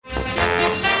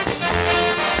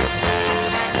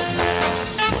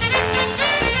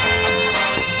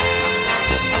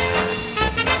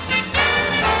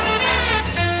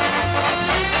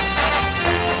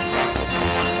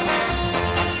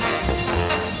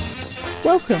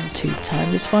Welcome to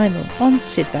Timeless Vinyl on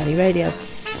Sid Valley Radio.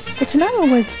 It's an hour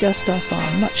where we dust off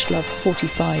our much-loved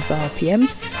 45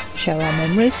 RPMs, share our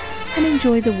memories, and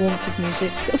enjoy the warmth of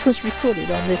music that was recorded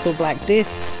on little black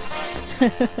discs.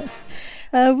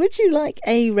 Would you like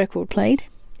a record played?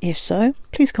 If so,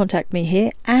 please contact me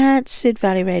here at Sid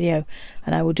Valley Radio,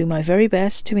 and I will do my very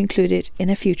best to include it in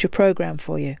a future programme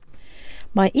for you.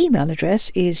 My email address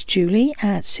is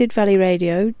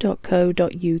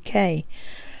julie@sidvalleyradio.co.uk.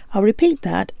 I'll repeat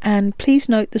that, and please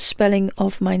note the spelling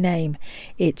of my name.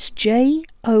 It's JOOLY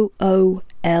at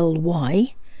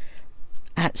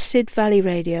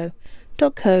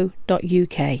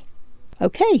sidvalleyradio.co.uk.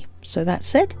 Okay, so that's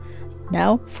said.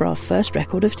 Now for our first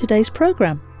record of today's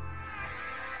programme.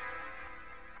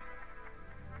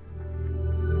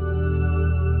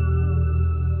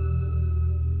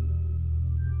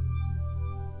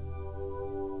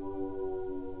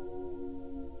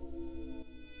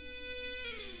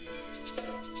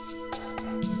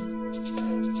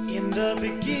 In the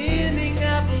beginning,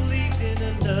 I believed in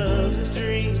another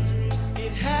dream.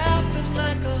 It happened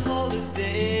like a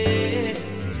holiday.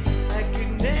 I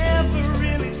could never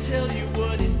really tell you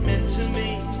what it meant to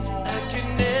me. I could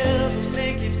never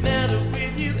make it matter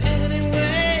with you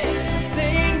anyway. The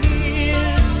thing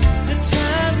is, the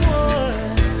time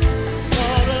was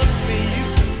part of me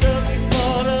used to love you,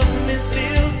 part of me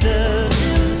still does.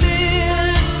 In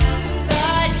this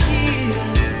right here,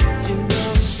 you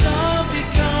know, some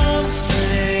become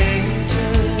strangers.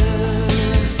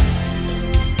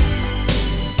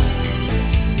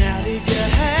 Now did you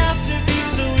have to be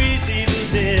so easy to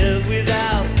live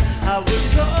without? I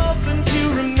was hoping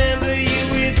to remember you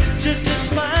with just a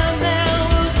smile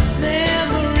now. A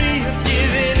memory of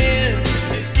giving in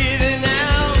is giving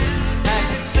out. I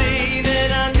could say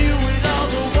that I knew it all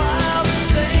the while. The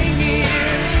thing is,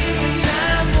 the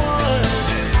time was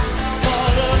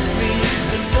part of me used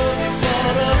to love you,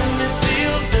 part of me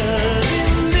still does.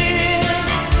 In this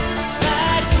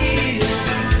right here,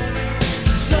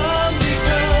 some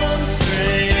become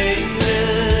strangers.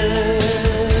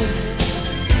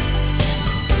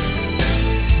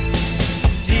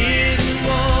 Didn't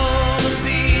wanna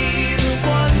be the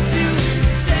one to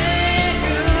say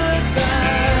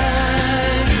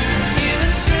goodbye in a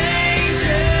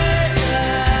stranger's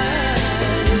eyes.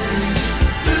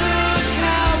 Look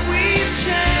how we've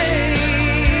changed.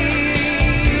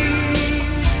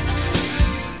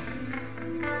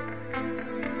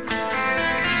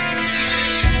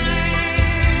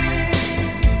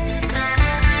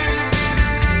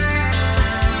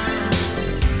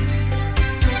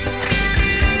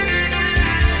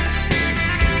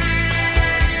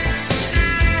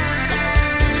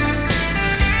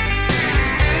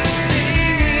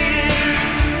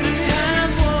 The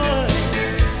time was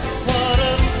part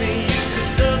of me used to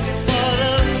love you, part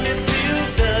of me still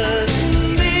does.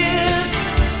 This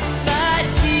right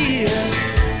here,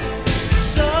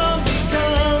 some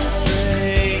become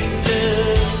strangers. The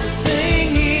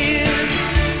thing is,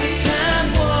 the time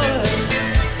was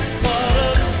part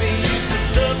of me used to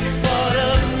love you, part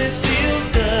of me still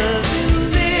does.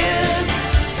 This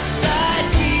right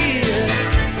here,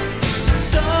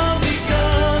 some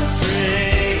become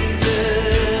strangers.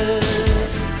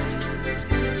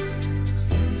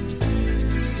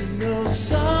 You know,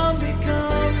 some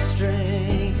become strangers.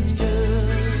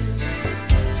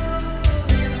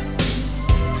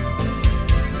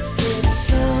 I said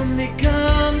some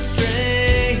become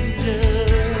strangers.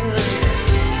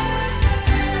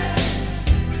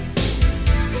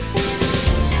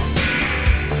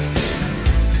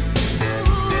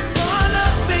 Part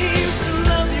of me used to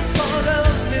love you, part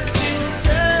of me still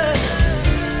does.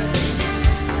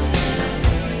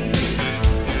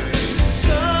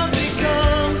 Some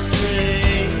become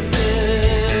strangers.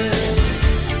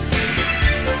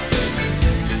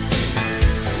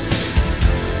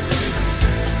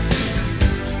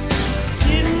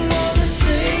 Didn't wanna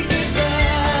say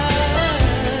goodbye.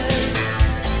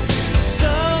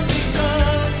 Some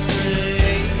become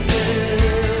strangers.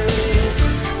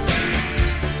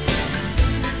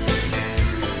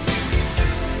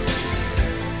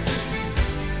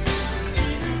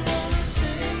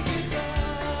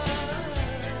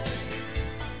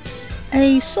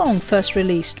 A song first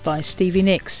released by Stevie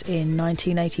Nicks in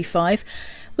 1985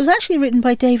 was actually written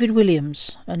by David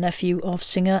Williams, a nephew of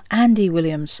singer Andy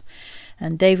Williams,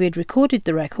 and David recorded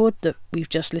the record that we've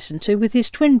just listened to with his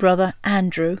twin brother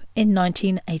Andrew in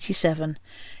 1987.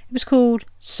 It was called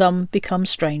Some Become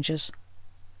Strangers.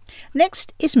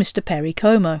 Next is Mr. Perry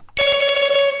Como.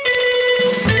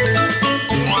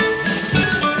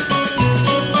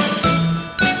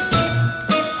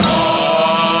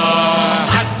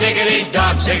 Hot diggity diggity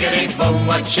dog, ziggity boom,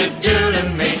 what you do to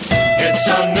me? It's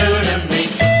so new to me.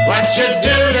 What you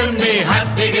do to me?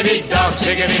 Hot diggity dog,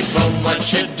 ziggity boom,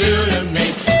 what you do to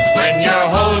me? When you're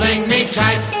holding me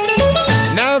tight.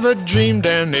 Never dreamed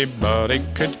anybody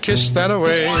could kiss that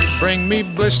away, bring me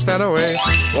bliss that away.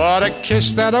 What a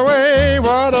kiss that away,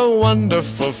 what a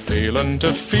wonderful feeling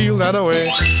to feel that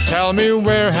away. Tell me,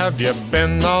 where have you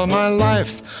been all my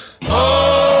life?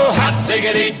 Oh, hot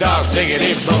ziggity dog,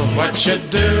 ziggity boom, what you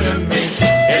do to me?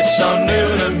 It's so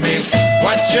new to me.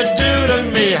 What you do to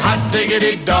me? Hot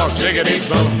diggity dog, ziggity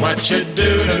boom, what you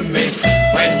do to me?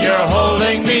 When you're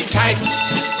holding me tight.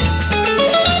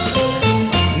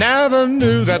 Never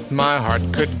knew that my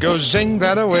heart could go zing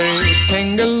that away,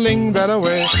 ting-a-ling that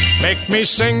away, make me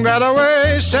sing that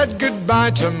away. Said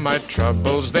goodbye to my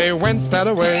troubles, they went that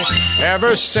away,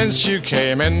 ever since you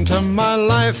came into my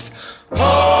life.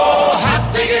 Oh,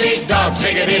 hot diggity dog,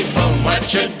 ziggity boom,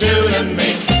 what you do to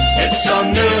me? It's so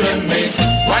new to me.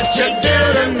 What you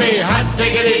do to me? Hot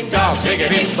diggity dog,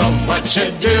 ziggity boom, what you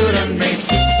do to me?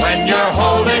 When you're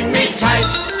holding me tight.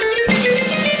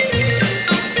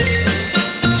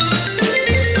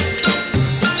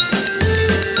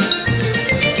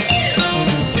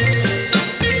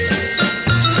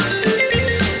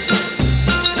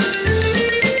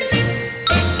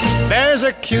 There's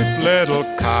a cute little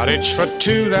cottage for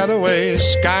two that away,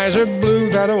 skies are blue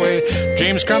that away,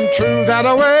 dreams come true that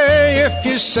away. If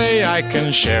you say I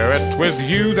can share it with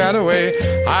you that away,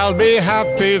 I'll be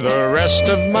happy the rest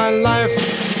of my life.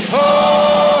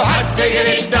 Oh, hot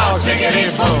diggity dog, ziggity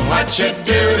boom, what you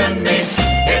do to me?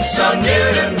 It's so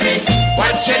new to me.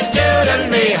 What you do to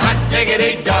me? Hot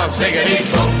diggity dog, ziggity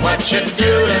boom, what you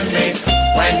do to me?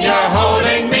 When you're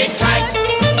holding me tight.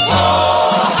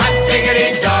 Oh, hot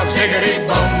diggity dog, ziggity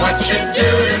boom, what you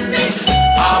do to me?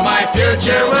 How my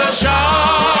future will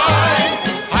shine.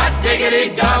 Hot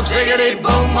diggity dog, ziggity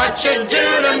boom, what you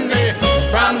do to me?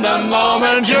 From the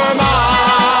moment you're mine.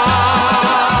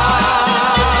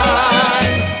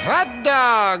 Hot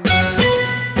dog!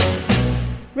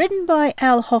 Written by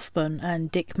Al Hoffman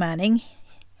and Dick Manning,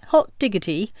 Hot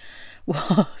Diggity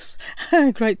was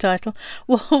a great title,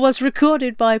 was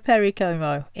recorded by Perry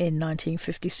Como in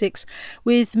 1956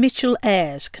 with Mitchell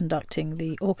Ayres conducting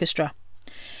the orchestra.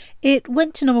 It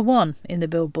went to number 1 in the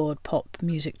Billboard pop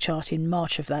music chart in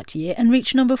March of that year and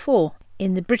reached number 4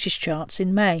 in the British charts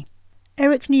in May.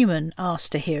 Eric Newman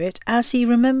asked to hear it as he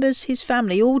remembers his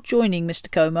family all joining Mr.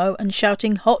 Como and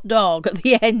shouting hot dog at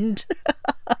the end.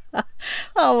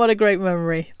 Oh, what a great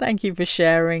memory. Thank you for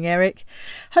sharing, Eric.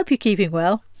 Hope you're keeping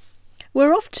well.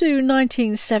 We're off to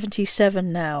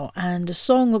 1977 now, and a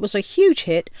song that was a huge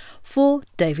hit for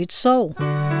David Soul.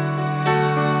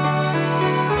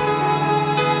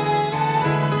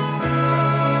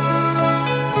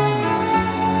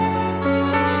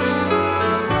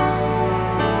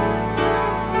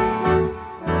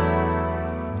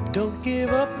 Don't give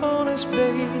up on us,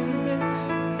 baby.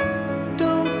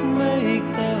 Don't make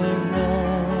the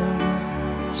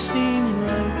wrong seem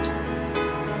right.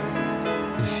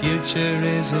 The future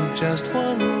isn't just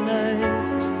one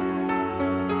night.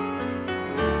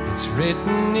 It's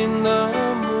written in the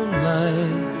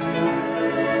moonlight,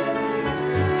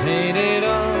 painted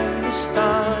on the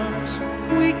stars.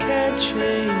 We can't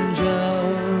change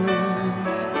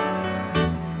ours.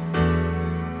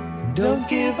 Don't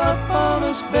give up on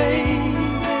us, baby.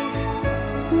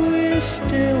 We're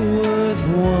still worth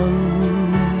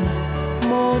one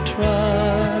more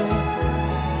try.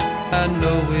 I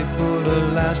know we put a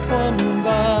last one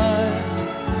by,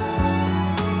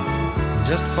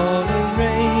 just for a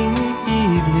rainy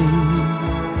evening,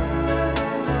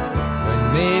 when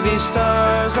maybe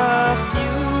stars are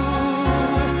few.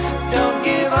 Don't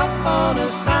give up on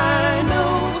us, I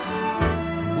know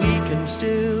we can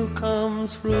still come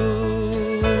through.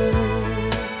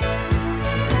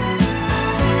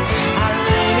 I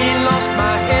really lost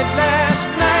my head last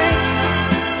night.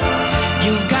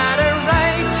 You've got a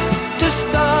right to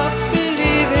stop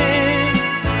believing.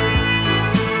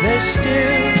 There's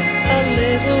still a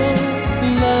little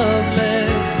love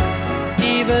left,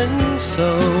 even so.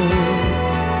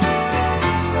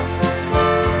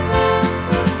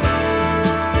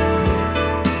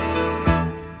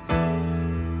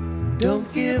 Don't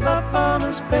give up on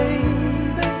us, baby.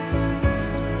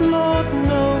 Lord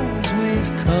knows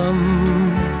we've come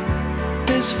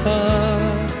this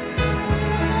far.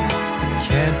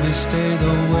 Can't we stay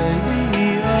the way we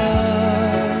are?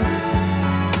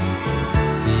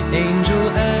 The angel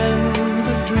and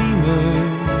the dreamer,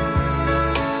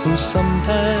 who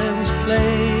sometimes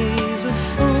plays a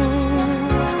fool.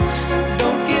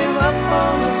 Don't give up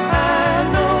on us, I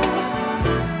know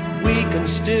we can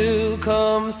still still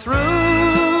come through.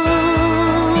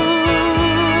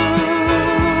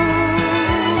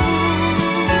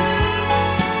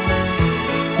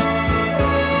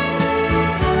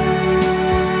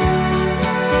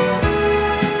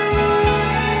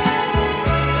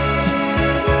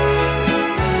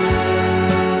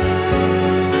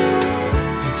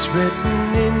 It's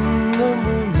written in the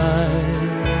moonlight,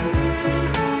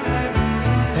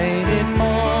 painted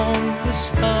on the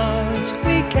stars.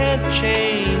 We can't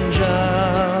change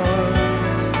ours.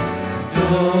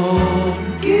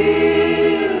 Don't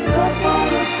give up on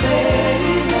us,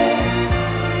 baby.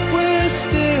 We're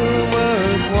still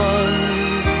worth one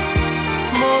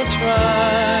more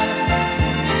try.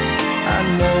 I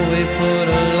know we put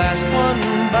a last one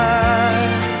by,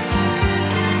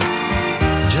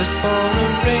 just for a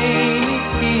rainy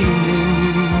evening,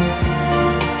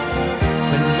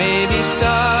 when maybe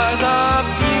stars are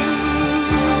few.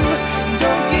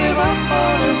 Don't give up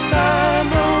on us, I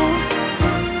know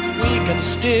we can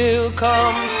still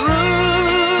come through.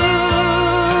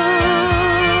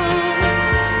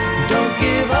 Don't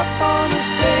give up on us,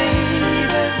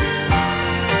 baby.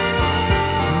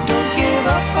 Don't give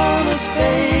up on us,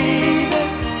 baby.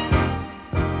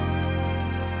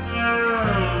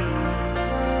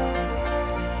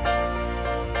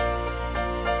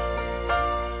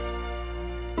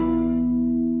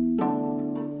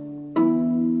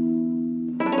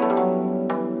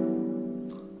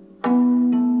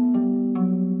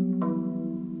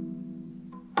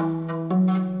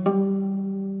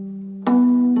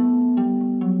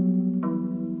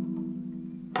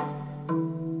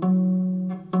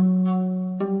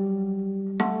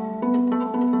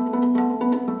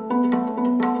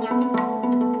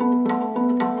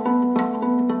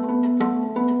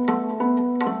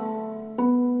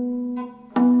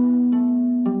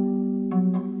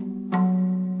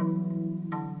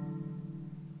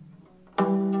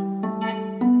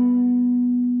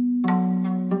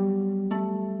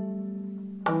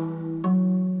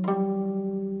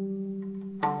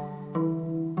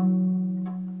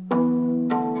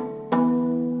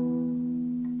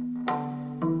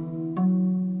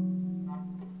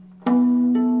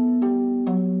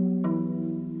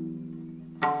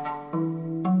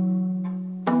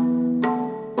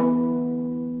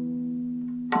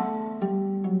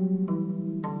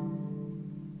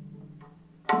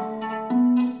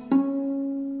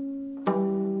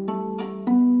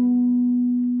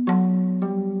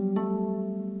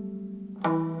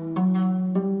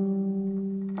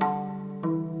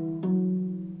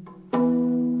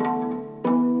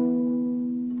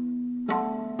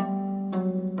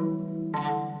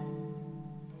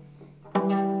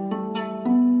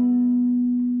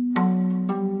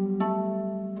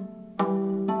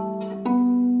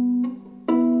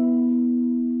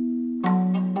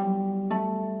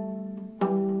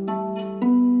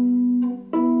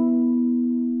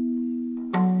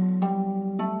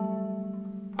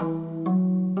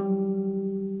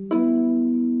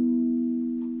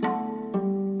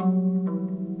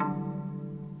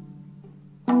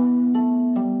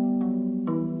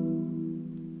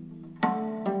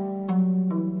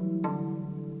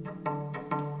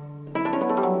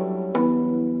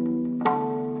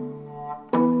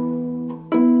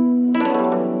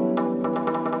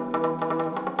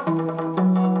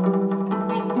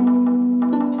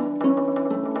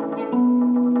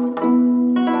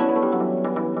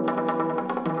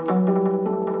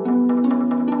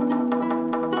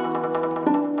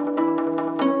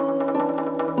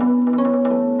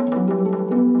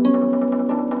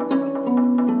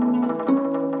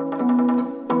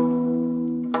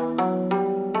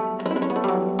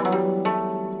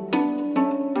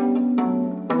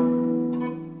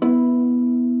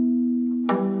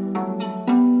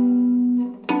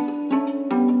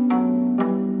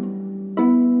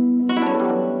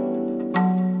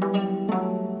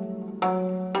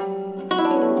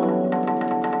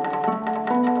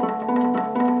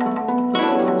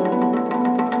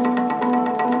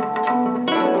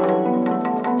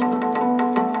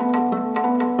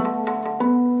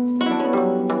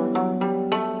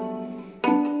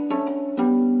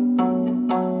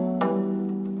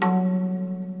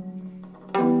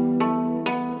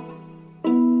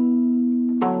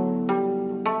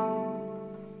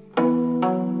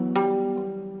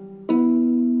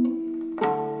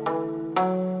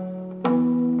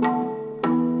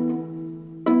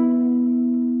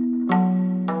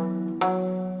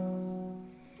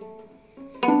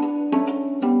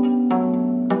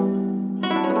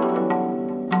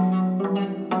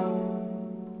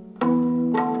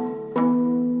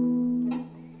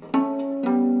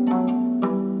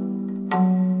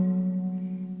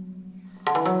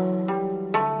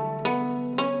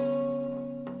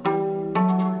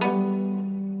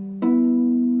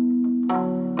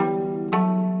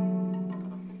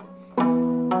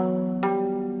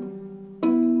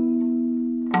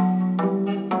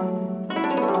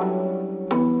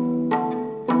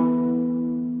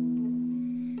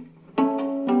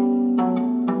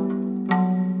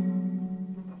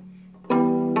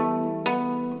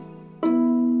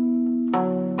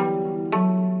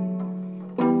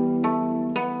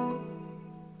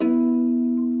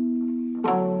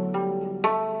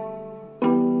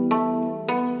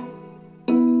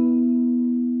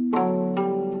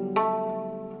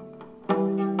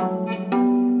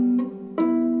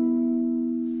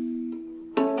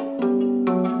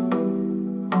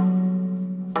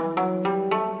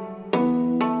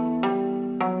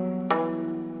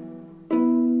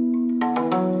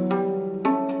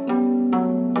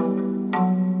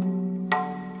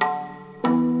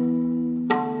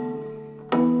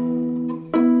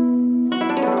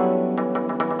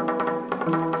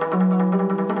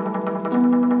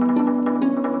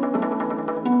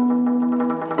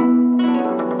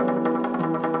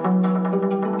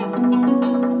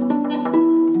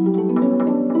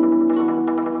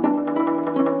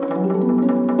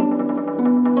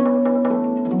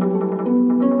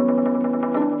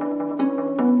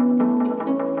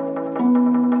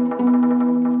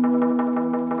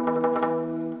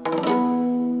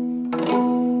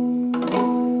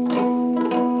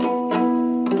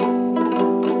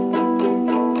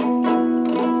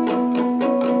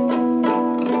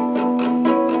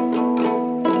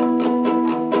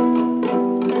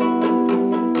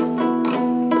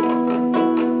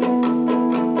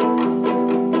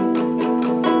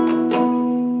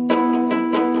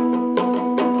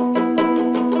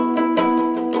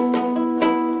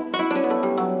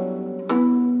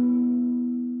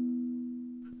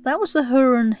 was the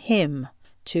Huron hymn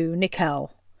to Nichal,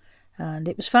 and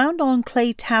it was found on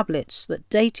clay tablets that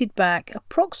dated back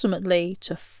approximately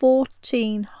to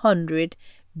 1400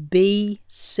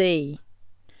 BC.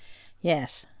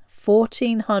 Yes,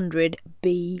 1400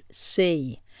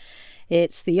 BC.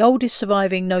 It's the oldest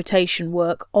surviving notation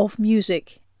work of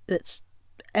music that's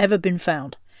ever been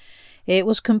found. It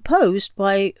was composed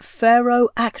by Pharaoh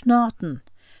Akhenaten,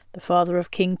 the father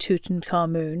of King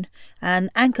Tutankhamun, and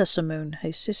Ankhesemun,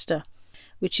 his sister,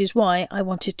 which is why I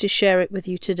wanted to share it with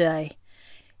you today.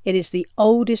 It is the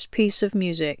oldest piece of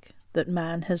music that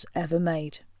man has ever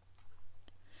made.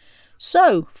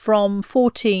 So, from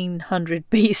 1400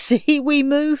 BC, we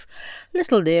move a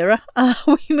little nearer.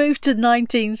 We move to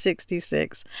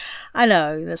 1966. I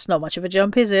know, that's not much of a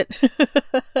jump, is it?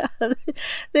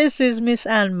 This is Miss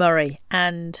Anne Murray,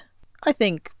 and I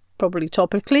think, probably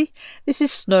topically, this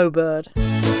is Snowbird.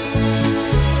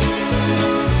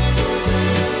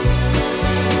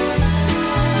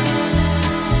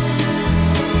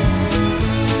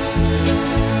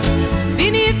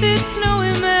 Beneath its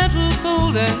snowy mantle,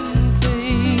 cold and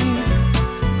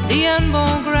the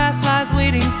unborn grass lies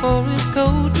waiting for its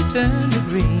coat to turn to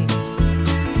green.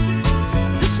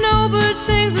 The snowbird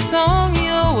sings a song he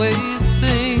always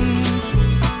sings,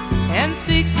 and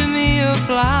speaks to me of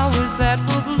flowers that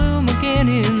will bloom again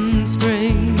in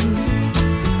spring.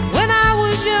 When I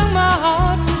was young, my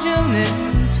heart was young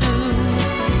then too,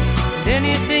 and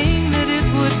anything that it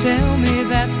would tell me,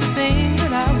 that's the thing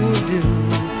that I would do.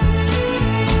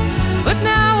 But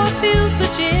now I feel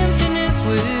such emptiness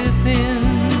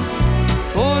within,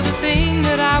 for the thing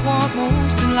that I want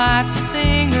most in life's the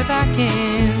thing that I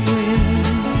can't win.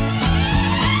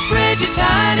 Spread your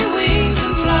tiny wings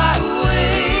and fly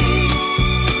away,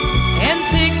 and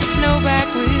take the snow back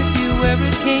with you where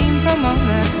it came from on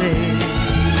that day.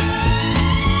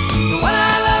 What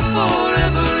I love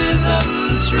forever is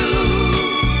untrue,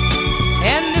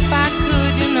 and if I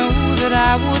could, you know that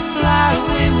I would fly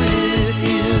away with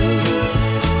you.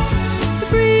 The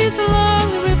breeze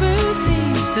along the river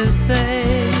seems to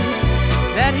say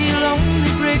that he'll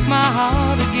only break my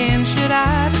heart again should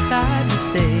I decide to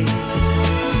stay.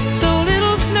 So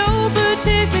little snowbird,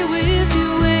 take me with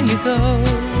you when you go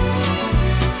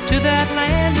to that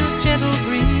land of gentle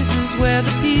breezes where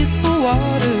the peaceful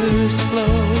waters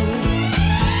flow.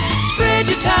 Spread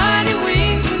your tiny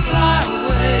wings and fly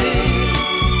away,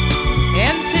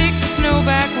 and take the snow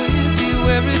back with you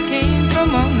where it came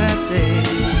from on that day.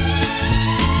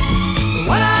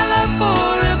 What I love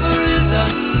forever is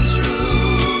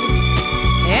untrue,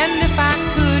 and if I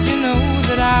could, you know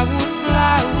that I would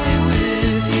fly away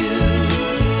with you.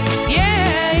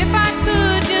 Yeah, if I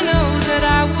could, you know that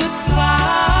I would fly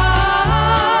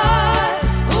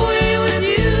away with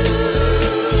you.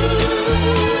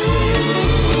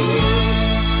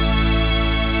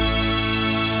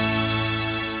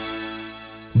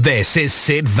 This is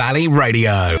Sid Valley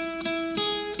Radio.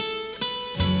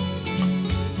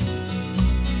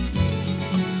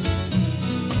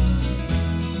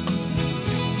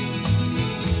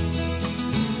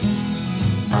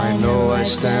 I know I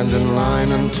stand in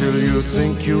line until you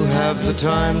think you have the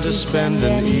time to spend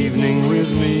an evening with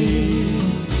me.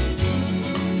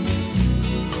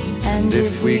 And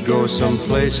if we go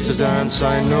someplace to dance,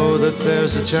 I know that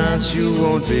there's a chance you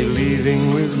won't be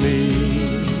leaving with me.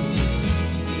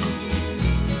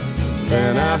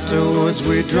 Then afterwards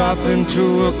we drop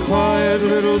into a quiet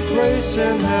little place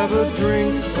and have a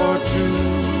drink or two.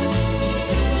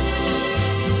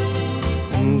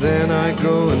 And then I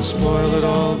go and spoil it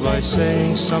all by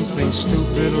saying something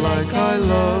stupid like I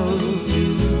love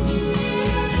you.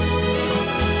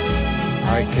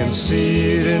 I can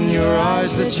see it in your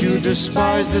eyes that you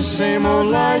despise the same old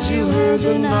lies you heard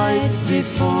the night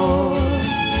before.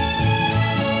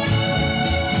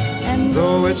 And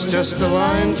though it's just a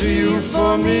line to you,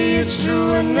 for me it's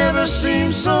true and never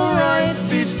seemed so right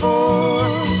before.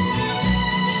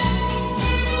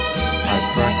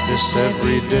 Practice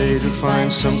every day to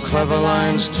find some clever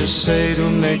lines to say to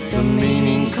make the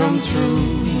meaning come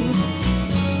through.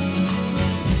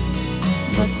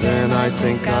 But then I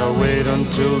think I'll wait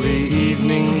until the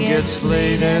evening gets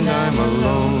late and I'm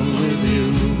alone with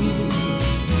you.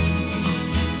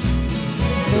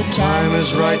 The time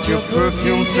is right, your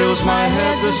perfume fills my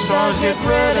head, the stars get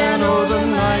red and oh the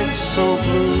night's so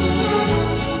blue.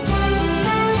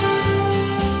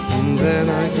 Then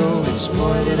I go and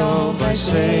spoil it all by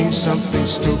saying something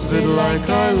stupid like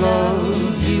I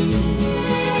love you.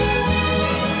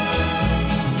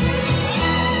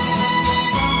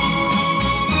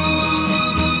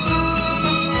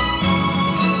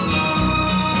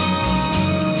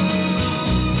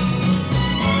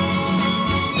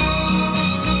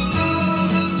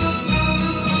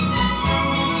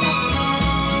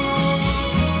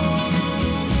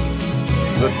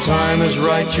 The time is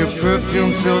right, your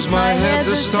perfume fills my head,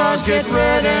 the stars get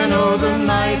red, and oh, the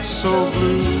night's so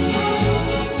blue.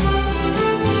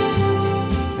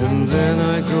 And then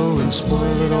I go and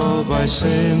spoil it all by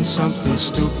saying something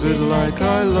stupid like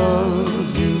I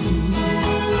love you.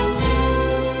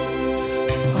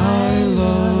 I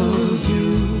love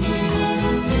you.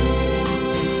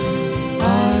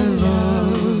 I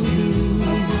love you.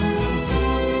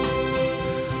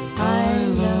 I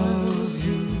love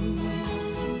you.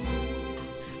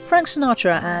 Frank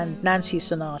Sinatra and Nancy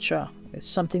Sinatra with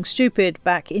Something Stupid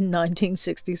back in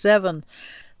 1967.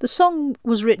 The song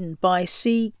was written by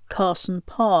C. Carson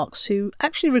Parks, who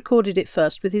actually recorded it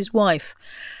first with his wife.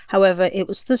 However, it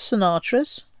was the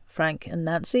Sinatras, Frank and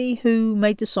Nancy, who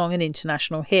made the song an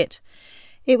international hit.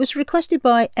 It was requested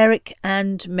by Eric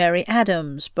and Mary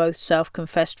Adams, both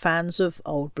self-confessed fans of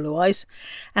Old Blue Eyes.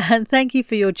 And thank you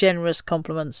for your generous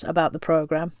compliments about the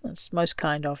programme. That's most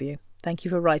kind of you. Thank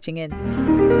you for writing in.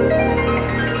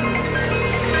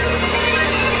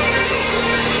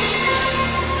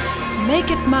 Make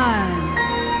it mine.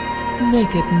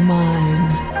 Make it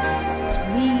mine.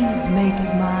 Please make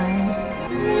it mine.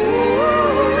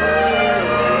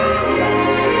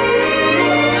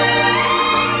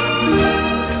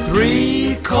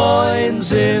 3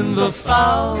 coins in the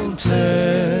fountain,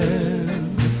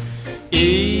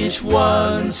 each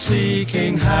one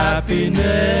seeking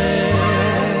happiness,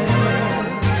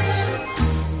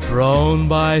 thrown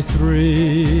by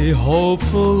 3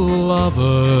 hopeful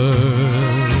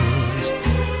lovers.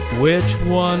 Which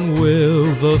one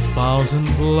will the fountain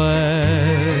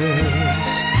bless?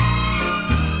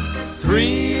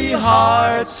 3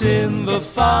 hearts in the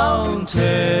fountain,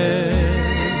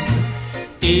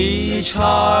 each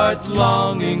heart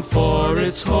longing for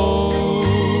its home.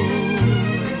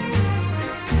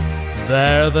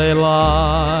 There they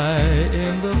lie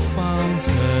in the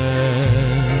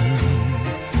fountain,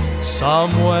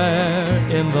 somewhere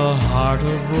in the heart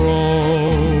of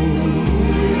Rome.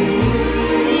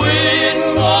 Which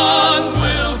one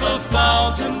will the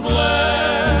fountain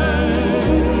bless?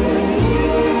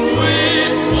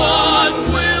 Which one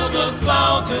will the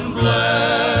fountain bless?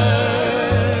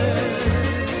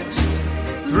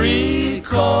 3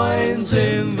 coins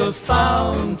in the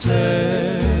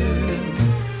fountain,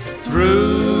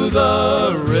 through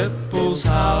the ripples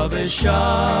how they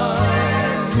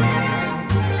shine.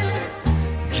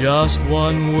 Just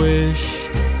one wish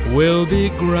will be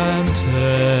granted,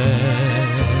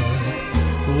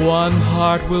 one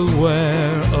heart will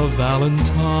wear a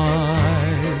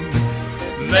valentine.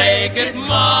 Make it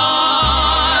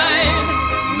mine,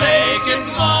 make it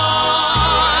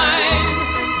mine,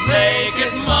 make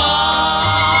it mine.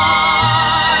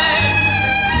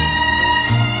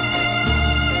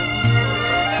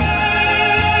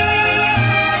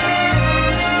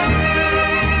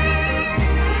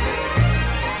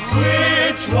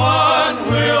 Which one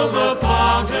will the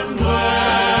fountain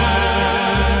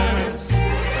bless?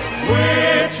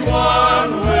 Which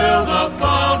one will the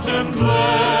fountain bless?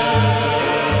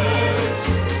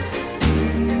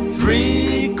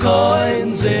 3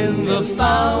 coins in the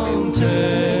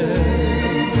fountain,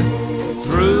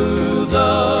 through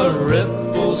the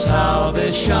ripples how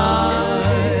they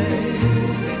shine.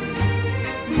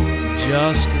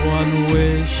 Just one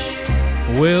wish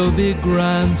will be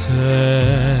granted,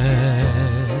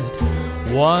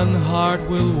 one heart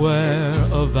will wear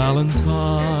a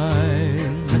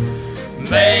valentine.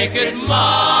 Make it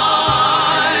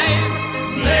mine,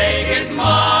 make it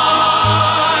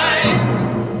mine,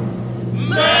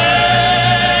 make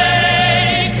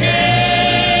it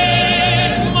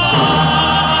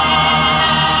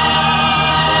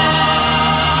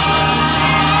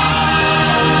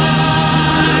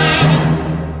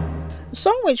A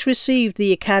song which received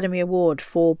the Academy Award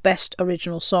for Best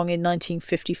Original Song in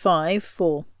 1955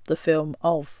 for the film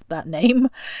of that name.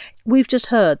 We've just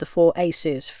heard the 4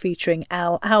 Aces featuring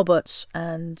Al Alberts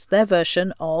and their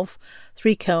version of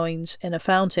 3 Coins in a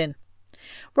Fountain.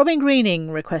 Robin Greening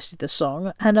requested the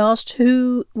song and asked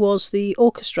who was the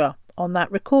orchestra on that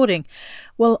recording.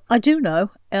 Well, I do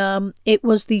know. It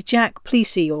was the Jack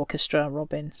Plessy Orchestra,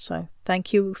 Robin. So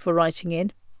thank you for writing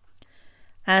in.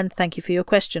 And thank you for your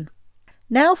question.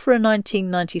 Now for a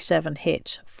 1997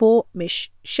 hit for Miss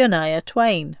Shania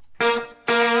Twain.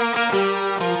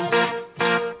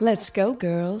 Let's go,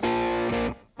 girls.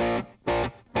 Come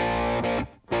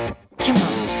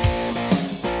on.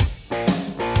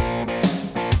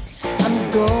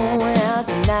 I'm going out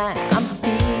tonight. I'm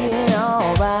feeling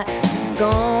alright.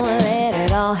 Gonna let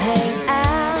it all hang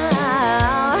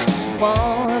out.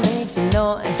 Wanna make some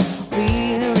noise,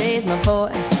 really raise my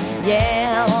voice.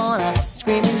 Yeah, I wanna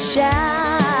scream and shout.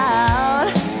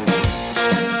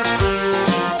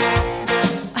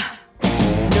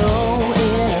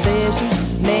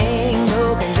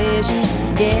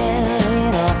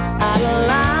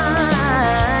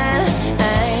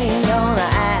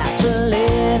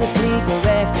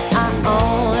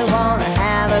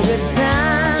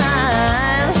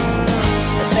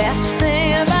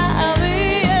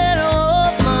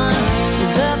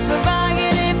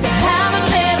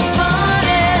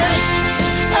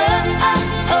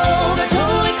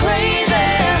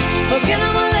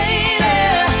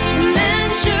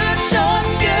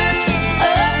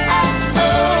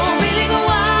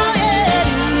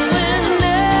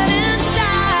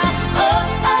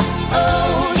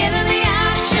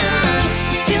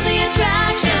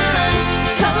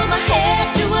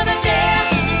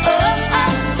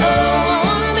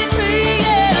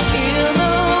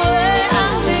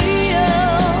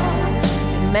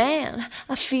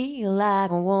 feel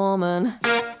like a woman.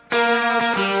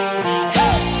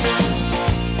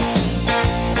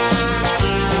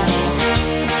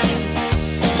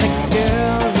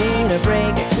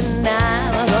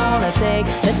 Take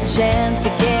the chance to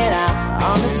get out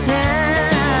on the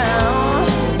town.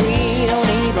 We don't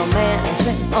need romance,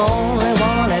 we only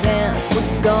wanna dance.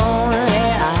 We're gonna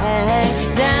let our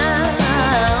hang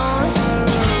down.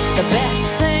 The best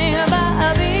thing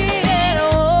about being a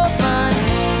woman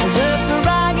is the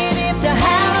prerogative to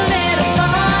have a little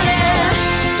fun.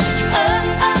 And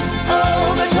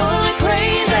we're totally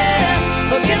crazy.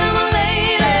 Forget I'm a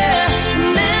lady.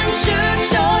 Men shirt,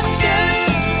 short skirts.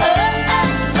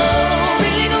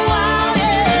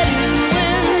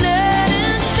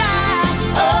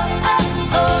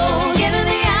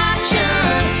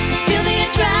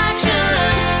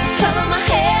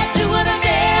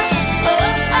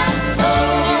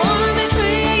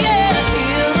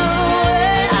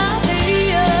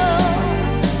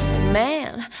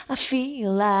 I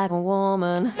feel like a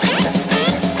woman.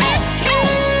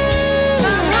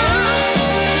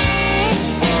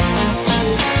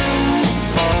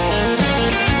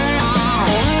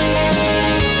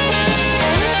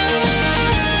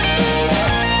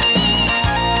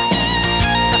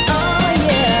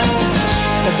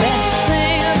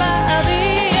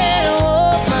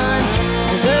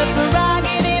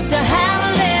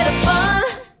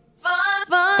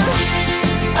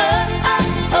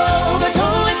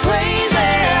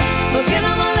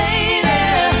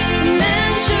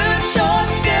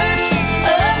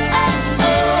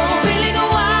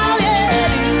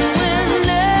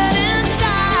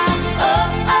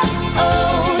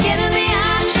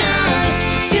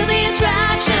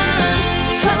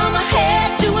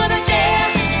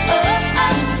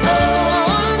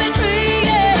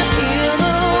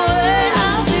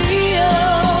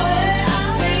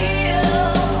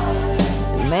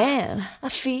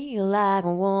 Feel like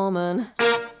a woman.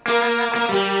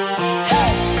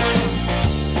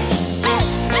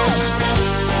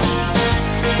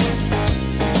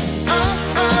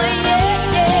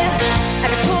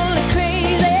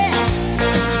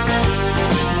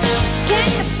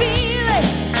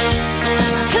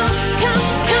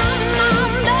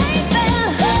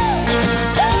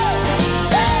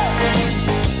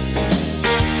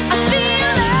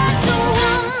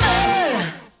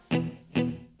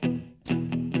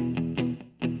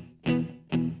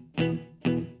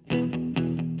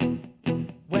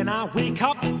 Wake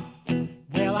up,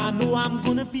 well I know I'm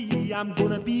gonna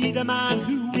be the man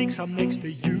who wakes up next to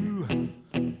you.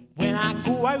 When I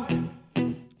go out,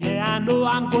 yeah I know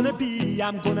I'm gonna be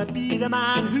the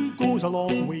man who goes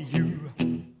along with you.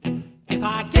 If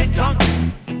I get drunk,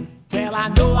 well I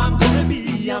know I'm gonna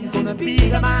be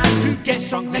the man who gets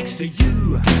drunk next to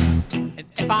you. And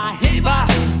if I haver,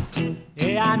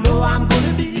 yeah I know I'm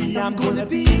gonna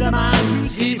be the man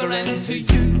who's havering to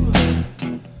you.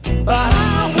 But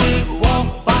I would walk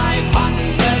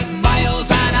 500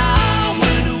 miles and I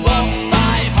would walk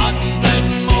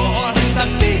 500 more just to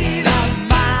be the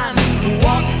man who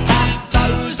walked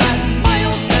 1,000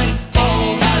 miles to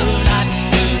fall down at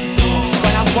your door.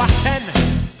 When I'm working,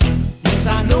 yes I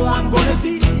know I'm gonna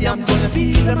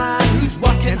be the man who's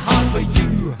working hard for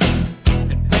you.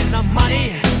 And when the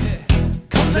money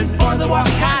comes in for the work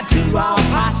I do, I'll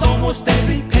pass almost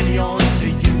every penny on to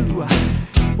you.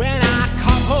 When I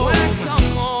come home,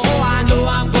 oh I know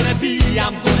I'm gonna be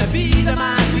the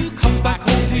man who comes back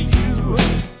home to you.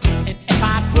 And if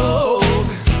I broke,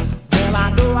 well I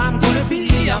know I'm gonna be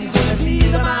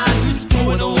the man who's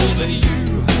growing over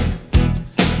you.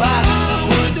 But I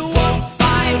would walk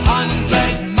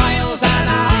 500 miles and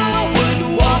I would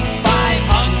walk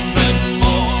 500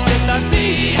 more just to be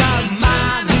the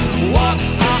man who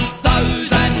walks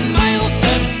 1,000 miles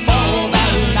to fall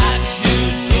down at your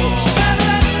door.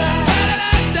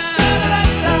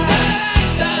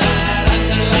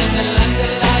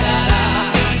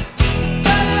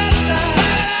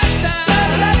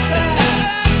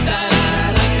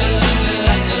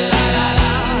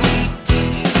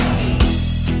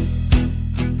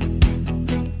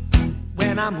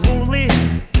 When I'm lonely,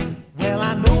 well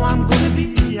I know I'm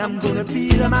gonna be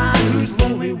the man who's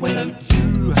lonely without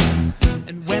you.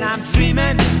 And when I'm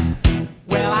dreaming,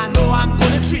 well I know I'm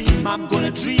gonna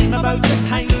dream about the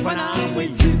time when I'm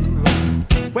with you.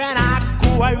 When I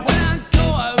go out,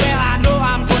 well I know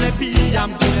I'm gonna be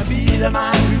the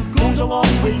man who goes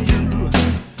along with you.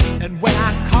 And when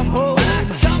I come home,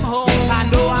 yes I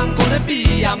know I'm gonna be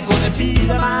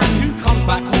the man who comes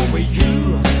back home with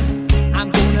you. I'm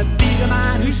gonna be the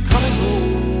man who's coming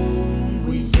home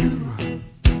with you.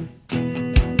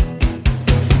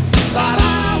 But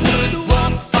I would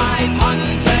walk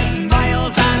 500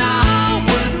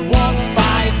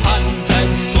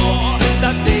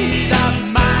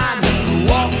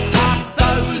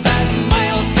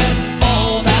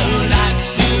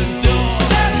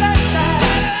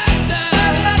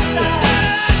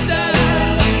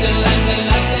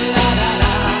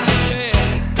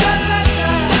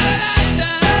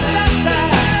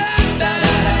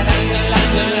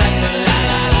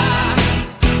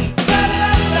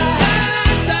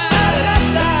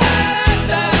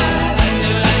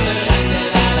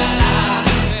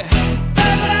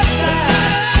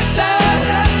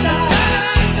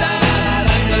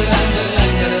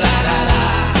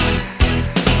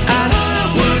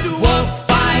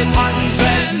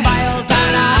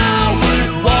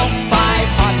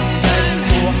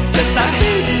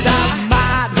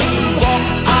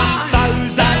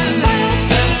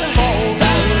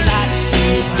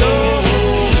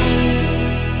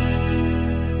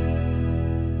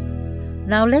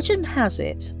 Now, legend has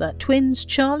it that twins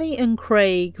Charlie and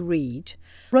Craig Reid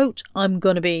wrote I'm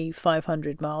Gonna Be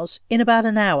 500 Miles in about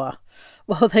an hour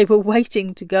while they were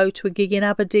waiting to go to a gig in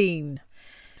Aberdeen.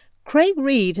 Craig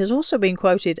Reid has also been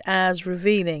quoted as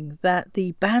revealing that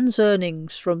the band's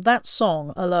earnings from that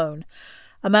song alone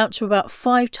amount to about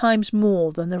 5 times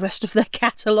more than the rest of their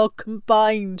catalogue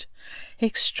combined.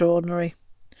 Extraordinary.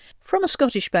 From a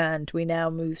Scottish band, we now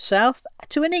move south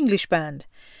to an English band.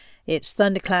 It's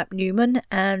Thunderclap Newman,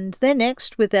 and they're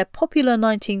next with their popular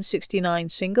 1969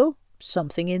 single,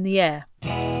 Something in the Air.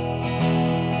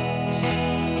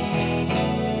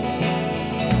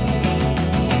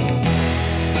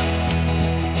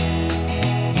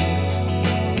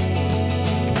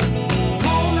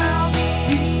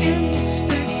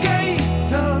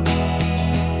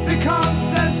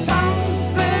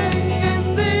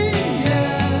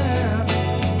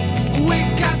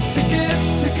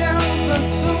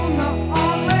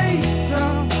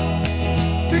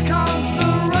 Because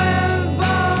the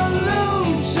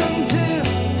revolution's here.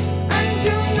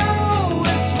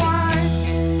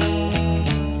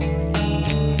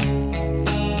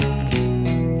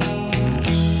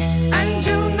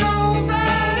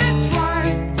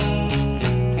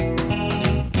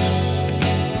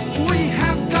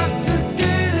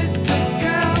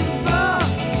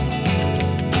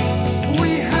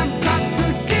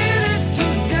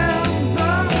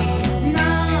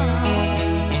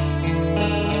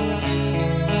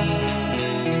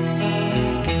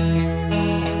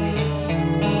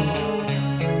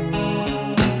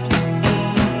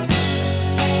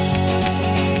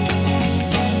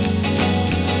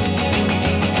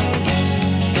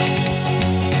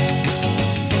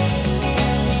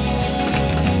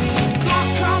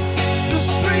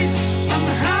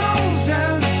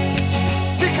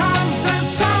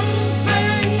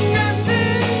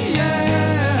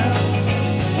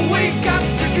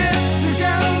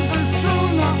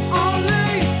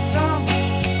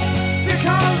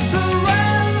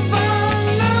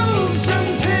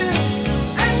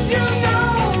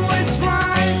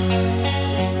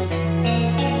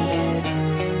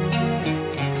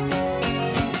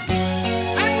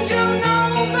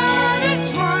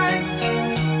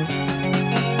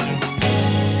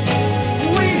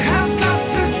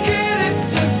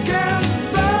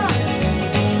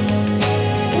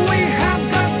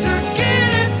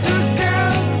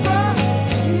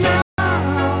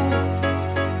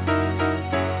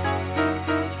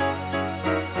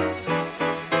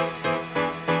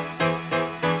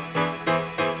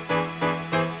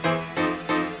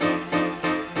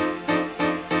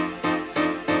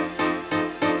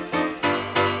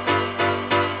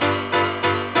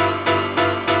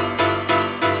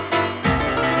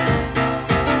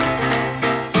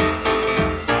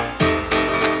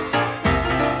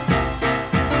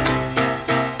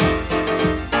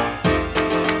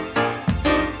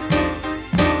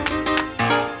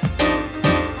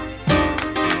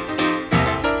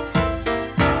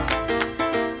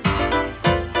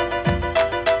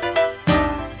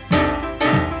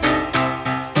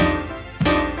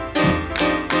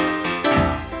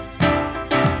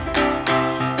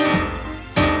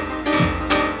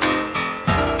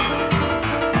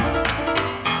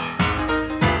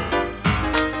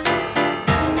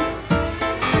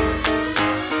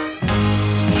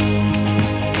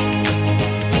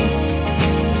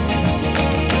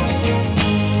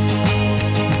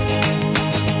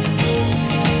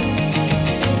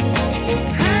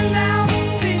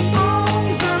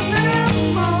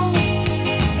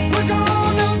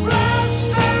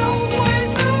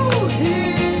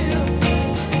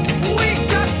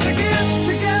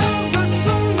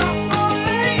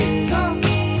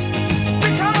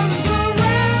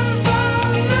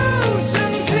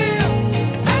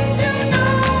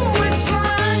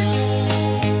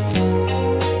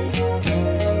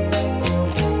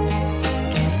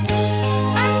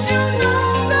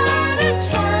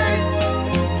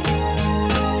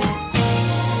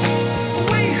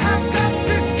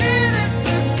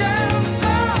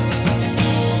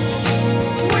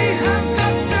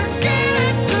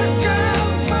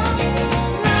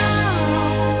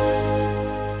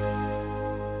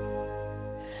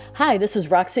 Hi, this is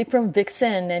Roxy from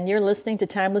Vixen, and you're listening to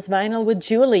Timeless Vinyl with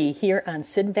Julie here on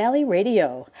Sid Valley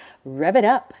Radio. Rev it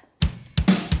up.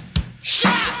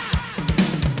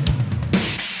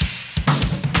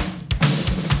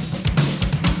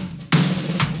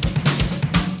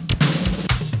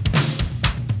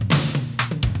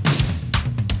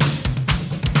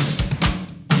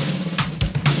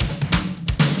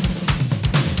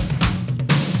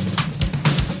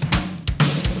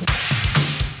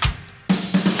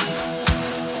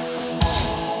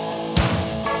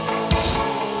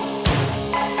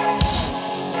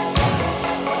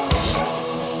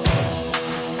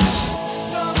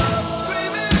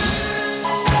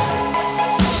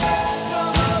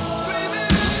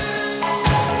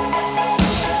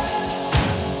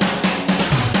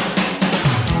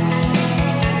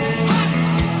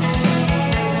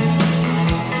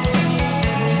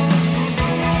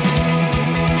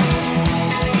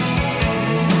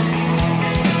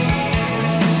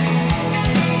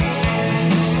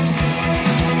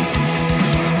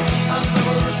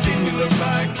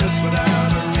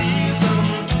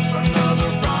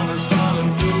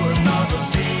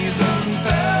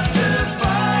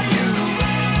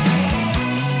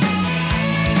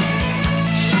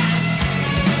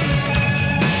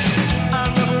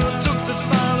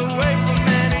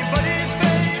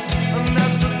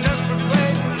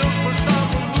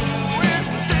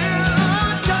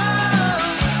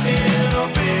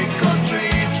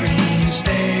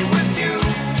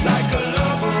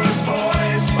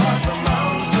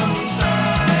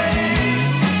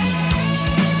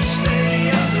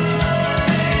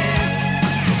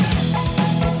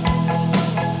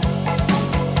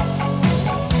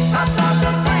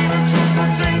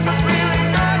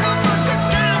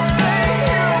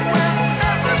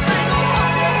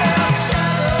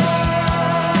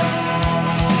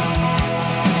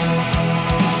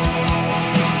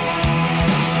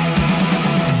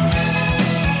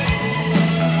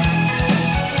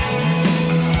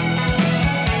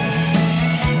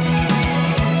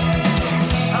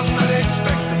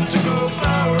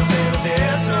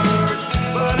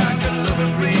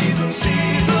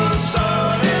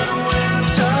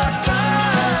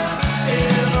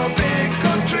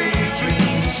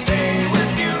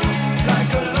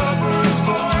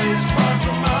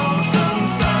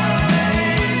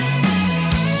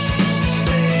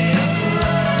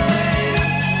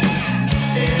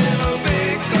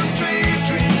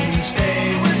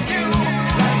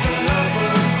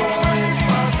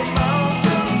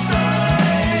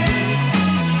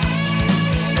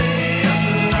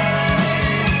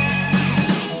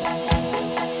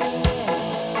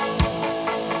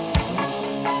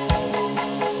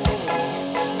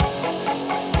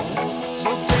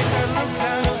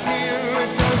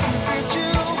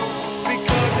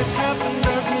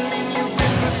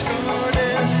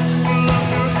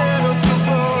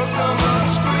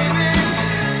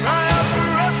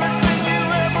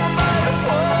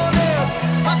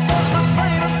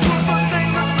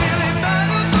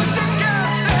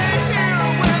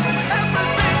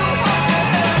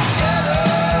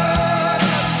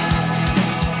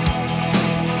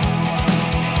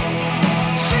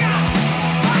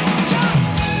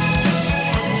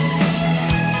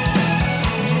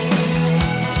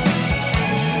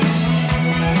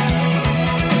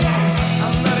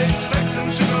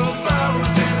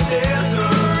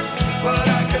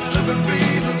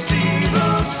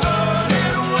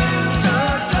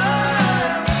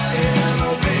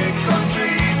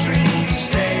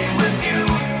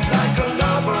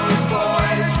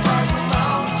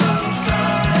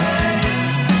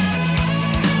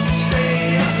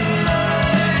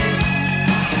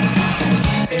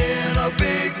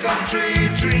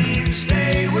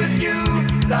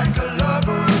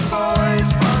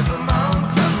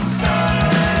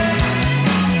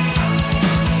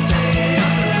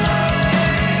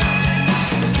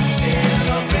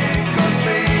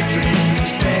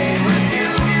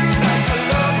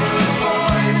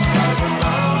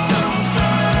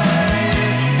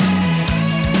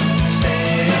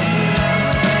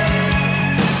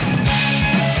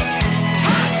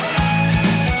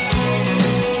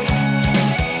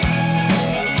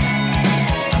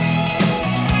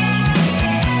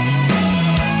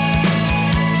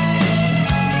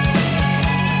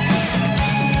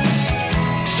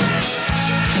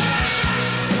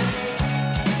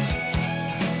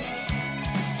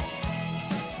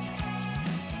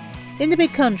 In the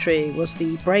Big Country was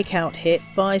the breakout hit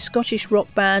by Scottish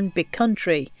rock band Big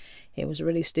Country. It was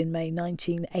released in May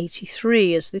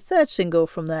 1983 as the third single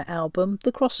from their album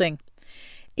The Crossing.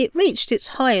 It reached its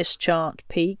highest chart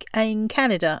peak in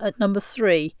Canada at number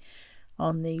 3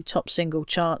 on the top single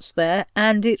charts there,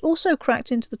 and it also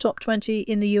cracked into the top 20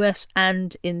 in the US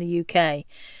and in the UK,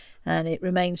 and it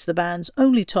remains the band's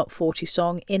only top 40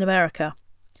 song in America.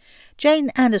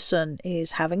 Jane Anderson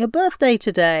is having a birthday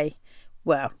today.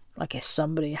 Well, I guess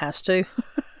somebody has to.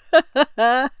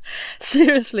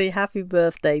 Seriously, happy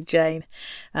birthday, Jane.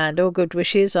 And all good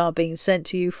wishes are being sent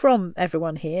to you from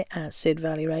everyone here at Sid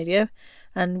Valley Radio.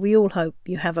 And we all hope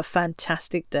you have a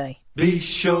fantastic day. Be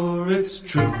sure it's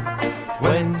true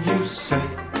when you say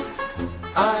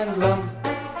I love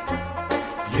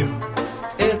you.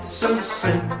 It's a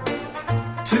sin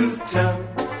to tell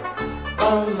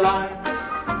a lie.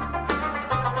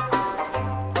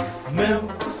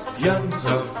 Millions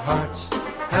of hearts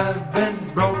have been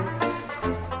broken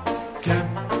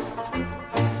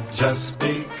just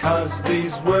because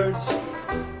these words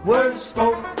were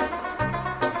spoken.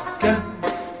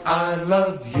 I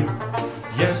love you,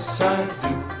 yes I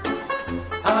do.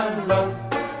 I love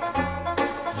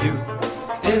you.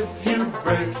 If you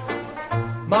break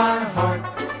my heart,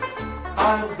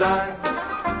 I'll die.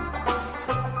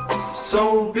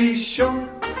 So be sure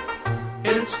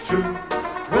it's true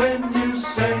when you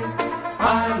say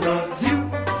I love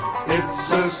you.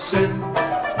 It's a sin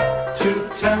to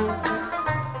tell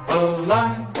a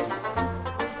lie.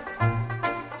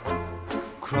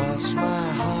 Cross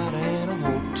my heart and I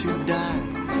hope to die.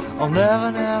 I'll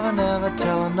never, never, never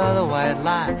tell another white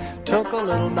lie. Took a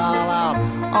little doll out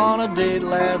on a date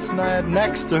last night.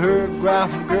 Next to her, Graf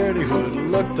Gertie would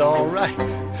looked alright.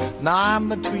 Now I'm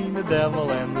between the devil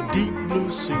and the deep blue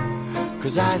sea.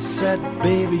 'Cause I said,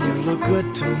 baby, you look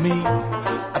good to me.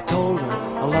 I told her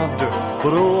I loved her,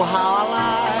 but oh how I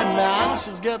lied. Now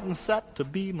she's getting set to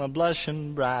be my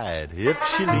blushing bride. If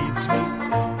she leads me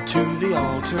to the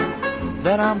altar,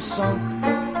 then I'm sunk.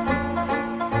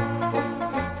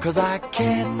 'Cause I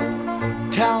can't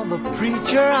tell the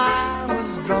preacher I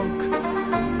was drunk.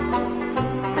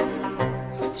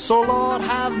 So Lord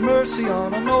have mercy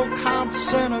on a no-count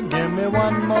sinner. Give me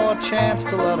one more chance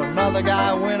to let another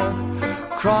guy win her.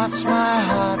 Cross my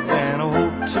heart and I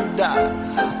hope to die.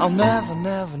 I'll never,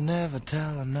 never, never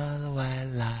tell another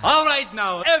white lie. All right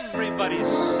now, everybody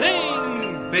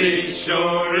sing. Be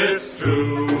sure it's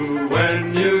true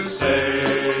when you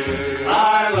say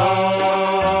I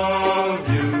love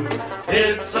you.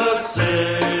 It's a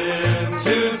sin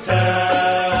to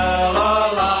tell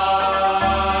a lie.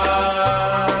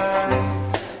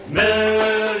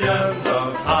 Millions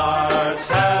of hearts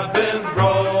have been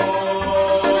broken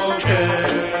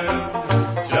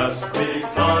just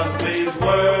because these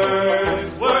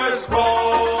words were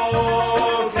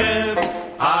spoken.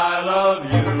 I love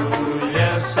you,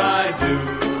 yes I do.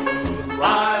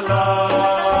 I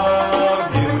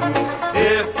love you.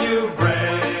 If you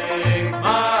break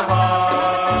my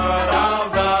heart, I'll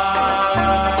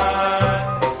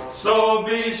die. So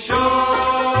be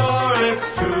sure it's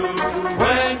true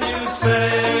when you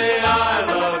say I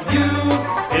love you.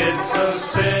 It's a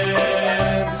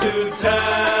sin to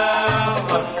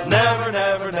tell. Never,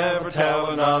 never, never tell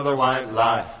another white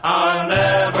lie. I'll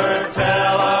never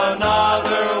tell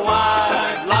another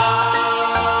white lie.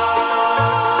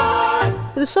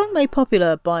 The song made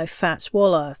popular by Fats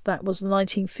Waller, that was the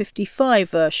 1955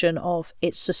 version of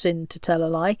It's a Sin to Tell a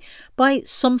Lie by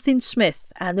Something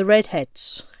Smith and the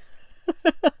Redheads.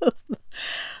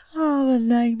 Oh, the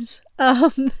names.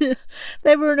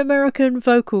 They were an American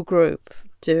vocal group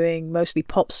doing mostly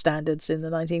pop standards in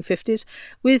the 1950s,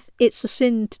 with It's a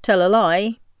Sin to Tell a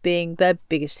Lie being their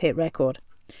biggest hit record.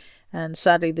 And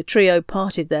sadly, the trio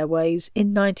parted their ways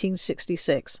in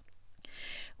 1966.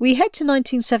 We head to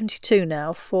 1972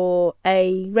 now for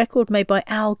a record made by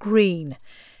Al Green,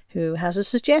 who has a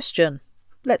suggestion.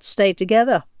 Let's stay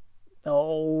together.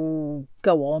 Oh,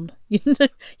 go on.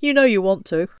 You know you want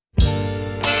to.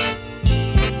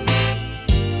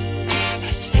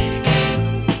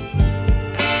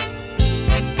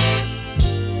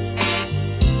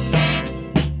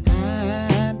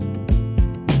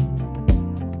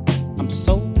 I'm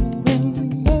so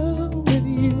in love with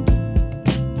you.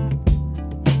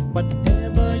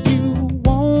 Whatever you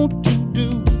want to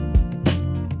do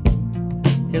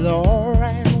is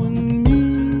alright with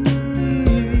me.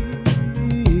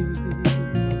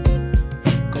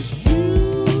 'Cause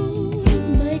you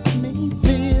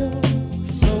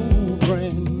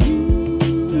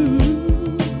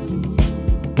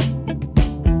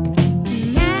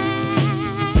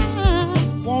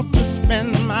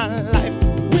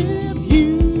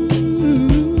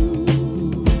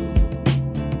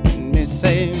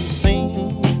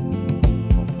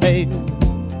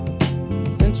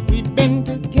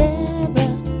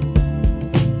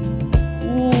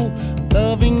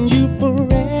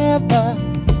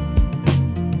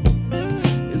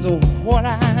is what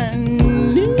I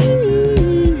need.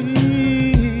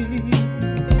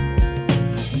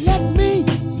 Let me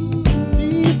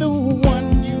be the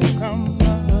one you come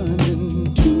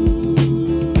running to.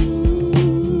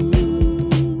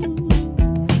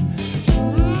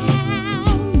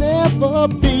 I'll never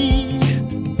be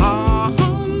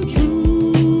untrue.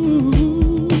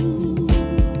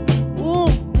 Oh,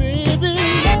 baby,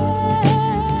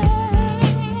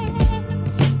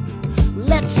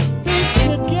 let's stay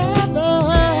together,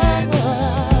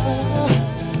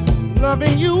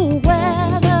 loving you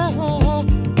weather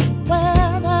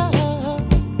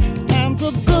times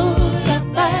are good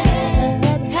and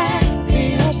bad,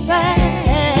 happy or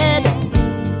sad.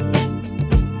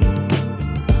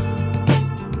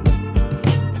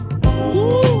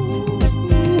 Ooh,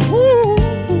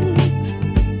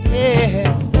 yeah.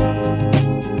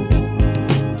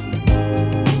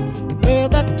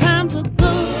 Whether times are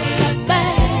good,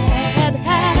 bad,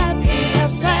 happy or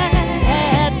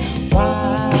sad.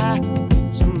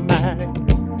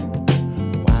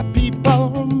 Why people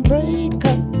break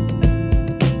up?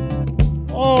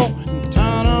 Oh, and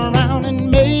turn around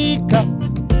and make up.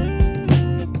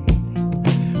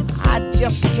 I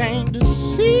just came to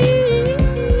see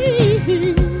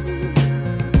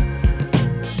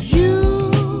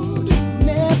you'd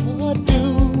never do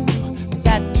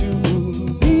that to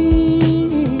me,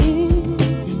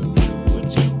 would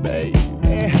you, baby?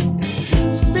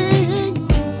 Being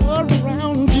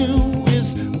around you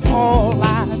is all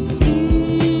I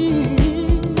see,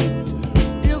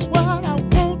 is what I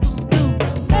want us to do.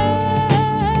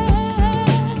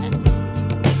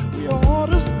 We ought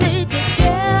to stay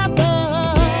together,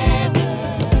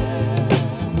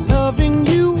 loving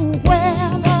you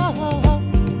weather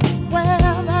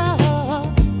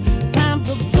times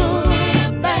are good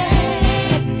and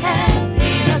bad,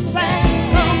 happy or sad.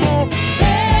 Come on,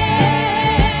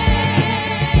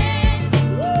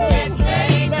 let's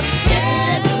stay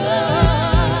together,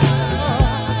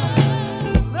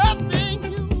 loving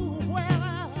you weather.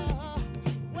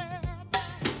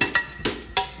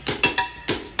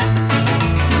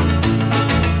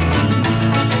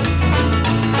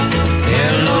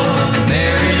 Hello,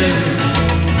 Mary Lou.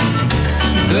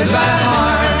 Goodbye,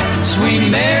 heart, sweet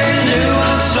Mary Lou.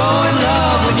 I'm so in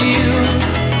love with you.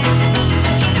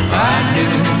 I do,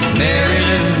 Mary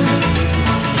Lou.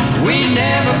 We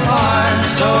never part.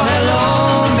 So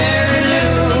hello, Mary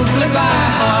Lou. Goodbye,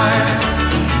 heart.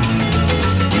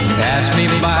 You passed me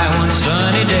by one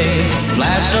sunny day,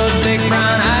 flashed those big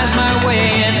brown eyes my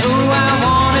way, and ooh, I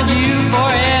wanted you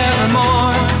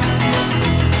forevermore.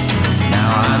 Now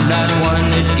I'm not one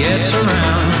that gets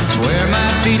around, swear my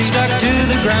feet stuck to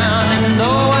the ground, and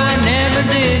though I never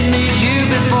did meet you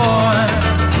before,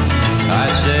 I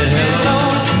said hello,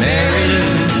 Mary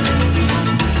Lou.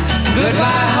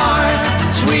 Goodbye, heart,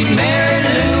 sweet Mary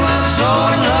Lou. I'm so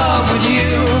in love with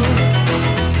you.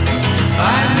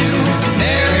 I knew,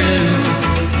 Mary Lou,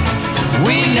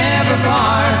 we never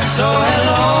part. So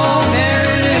hello,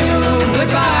 Mary Lou.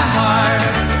 Goodbye, heart.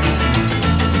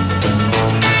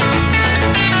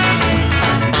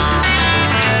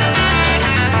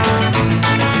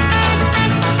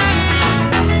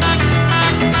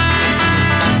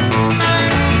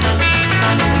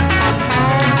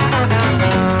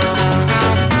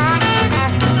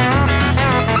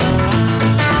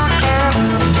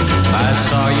 I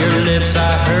saw your lips,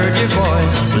 I heard your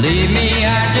voice. Believe me,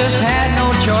 I just had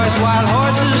no choice. Wild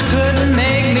horses couldn't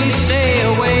make me stay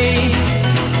away.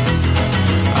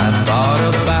 I thought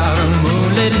about a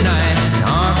moonlit night,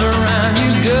 arms around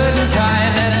you good and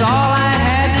tight. That's all I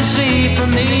had to see for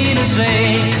me to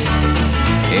say.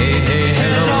 Hey, hey,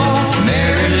 hello,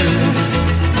 Mary Lou.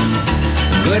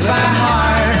 Goodbye,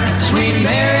 heart, sweet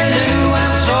Mary Lou.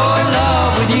 I'm so in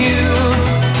love with you.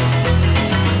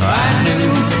 I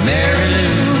knew, Mary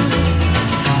Lou,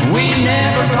 we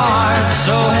never part.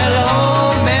 So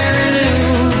hello, Mary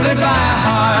Lou. Goodbye,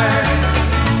 heart.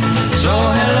 So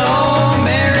hello,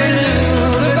 Mary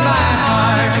Lou. Goodbye,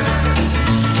 heart.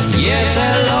 Yes,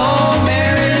 hello,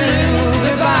 Mary Lou.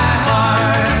 Goodbye,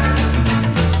 heart.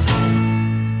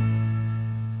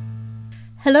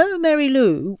 Hello, Mary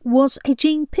Lou was a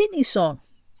Gene Pitney song.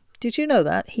 Did you know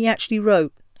that? He actually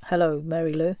wrote Hello,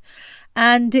 Mary Lou.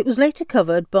 And it was later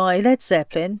covered by Led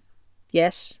Zeppelin,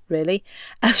 yes, really,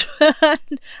 as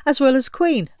well as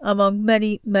Queen, among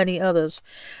many, many others.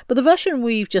 But the version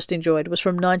we've just enjoyed was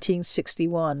from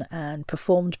 1961 and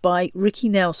performed by Ricky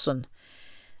Nelson.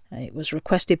 It was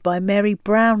requested by Mary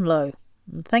Brownlow.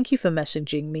 And thank you for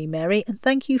messaging me, Mary, and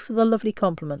thank you for the lovely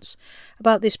compliments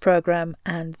about this programme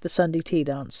and the Sunday Tea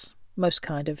Dance. Most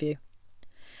kind of you.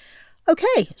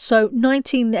 Okay, so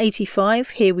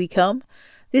 1985, here we come.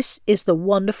 This is the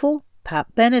wonderful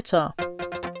Pat Benatar.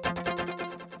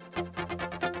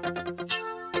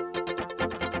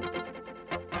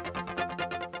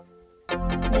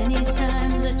 Many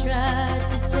times I tried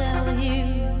to tell you,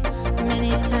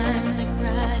 many times I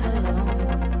cried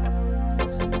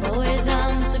alone. Always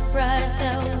I'm surprised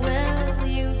how well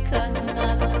you cut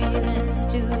my feelings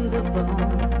to the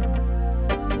bone.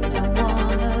 Don't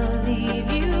wanna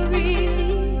leave you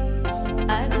really,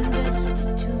 I've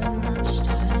invested too much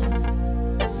time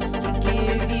to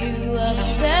give you up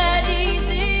that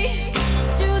easy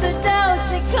to the doubts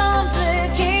that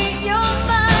complicate your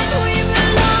mind. We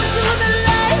belong to the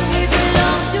light, we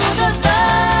belong to the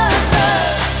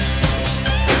love.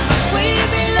 We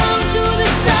belong to the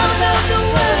sound of the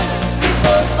words we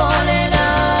both falling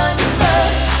under.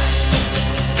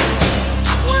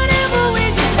 Whatever we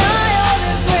deny or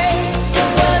embrace, for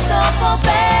worse or for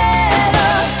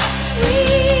better, we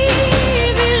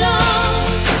belong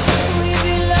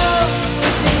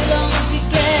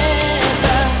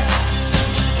together.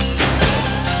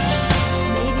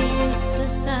 Maybe it's a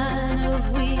sign of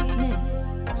weakness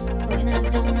when I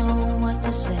don't know what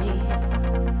to say.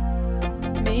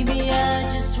 Maybe I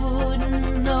just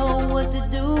wouldn't know what to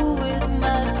do with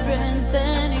my strength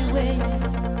anyway.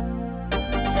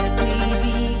 Have we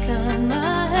become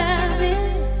a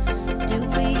habit? Do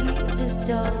we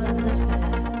distort the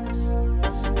facts?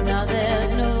 Now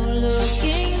there's no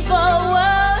looking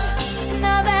forward.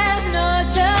 Now there's no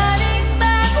turning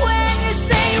back when you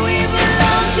say we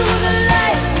belong to the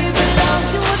light, we belong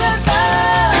to the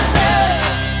other.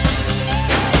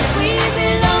 We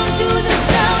belong to the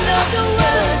sound of the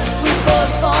words we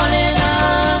both falling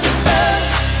under.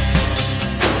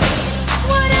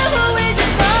 Whatever we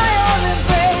deny or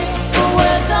embrace, for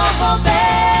worse or for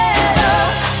better,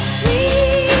 we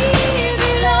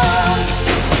belong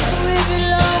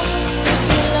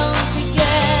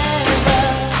together.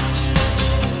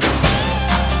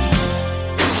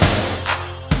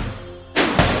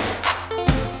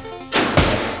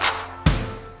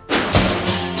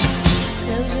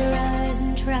 Close your eyes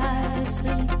and try to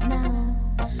sleep now.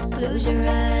 Close your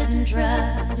eyes and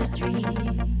try to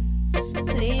dream.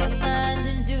 Clear your mind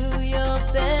and do your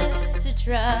best to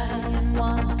try and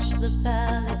watch the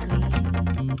palette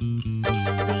gleam.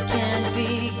 We can't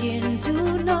begin to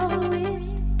know it,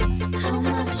 how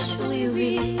much we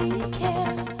really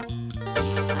care.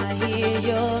 I hear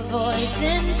your voice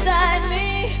inside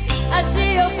me, I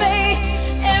see your face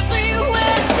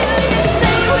everywhere. Still you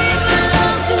say we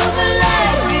belong to the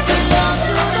light, we belong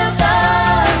to the other.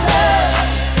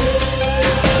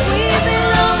 We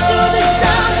belong to the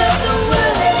sound of the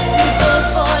words we both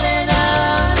falling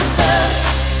under.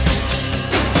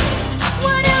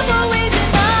 Whatever we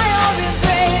deny or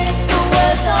embrace, for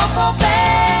worse or for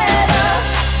better,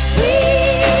 we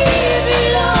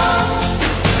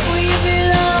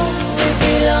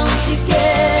belong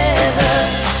together.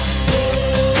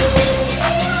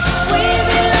 We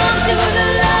belong to the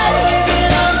light, we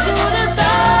belong to the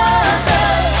other.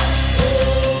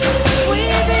 We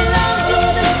belong to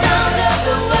the sound of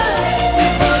the words we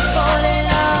both falling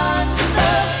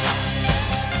under.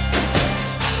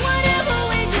 Whatever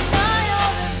we deny or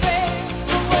embrace,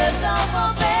 for worse or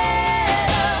for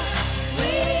better,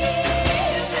 we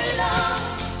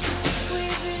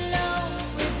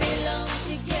belong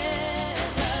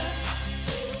together.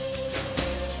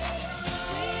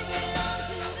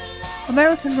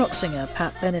 American rock singer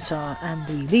Pat Benatar and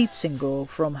the lead single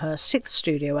from her 6th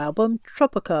studio album,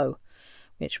 Tropico,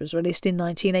 which was released in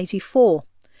 1984.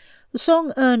 The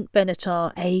song earned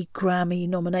Benatar a Grammy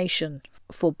nomination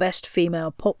for Best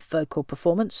Female Pop Vocal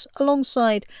Performance,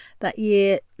 alongside that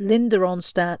year Linda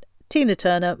Ronstadt, Tina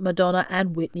Turner, Madonna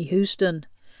and Whitney Houston.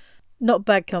 Not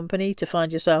bad company to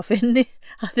find yourself in,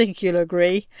 I think you'll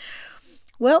agree.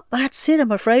 Well, that's it,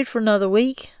 I'm afraid, for another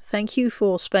week. Thank you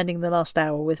for spending the last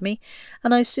hour with me,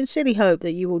 and I sincerely hope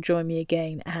that you will join me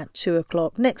again at 2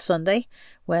 o'clock next Sunday,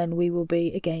 when we will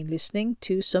be again listening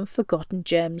to some forgotten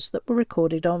gems that were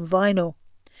recorded on vinyl.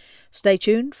 Stay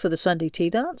tuned for the Sunday Tea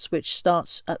Dance, which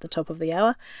starts at the top of the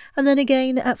hour, and then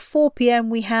again at 4 p.m.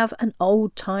 we have an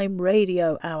Old Time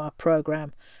Radio Hour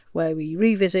programme, where we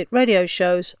revisit radio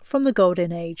shows from the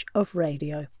golden age of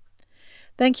radio.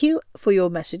 Thank you for your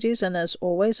messages, and as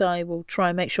always I will try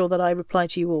and make sure that I reply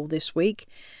to you all this week.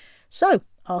 So,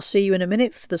 I'll see you in a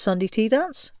minute for the Sunday Tea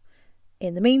Dance.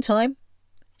 In the meantime,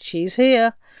 she's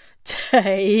here.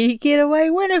 Take it away,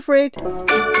 Winifred.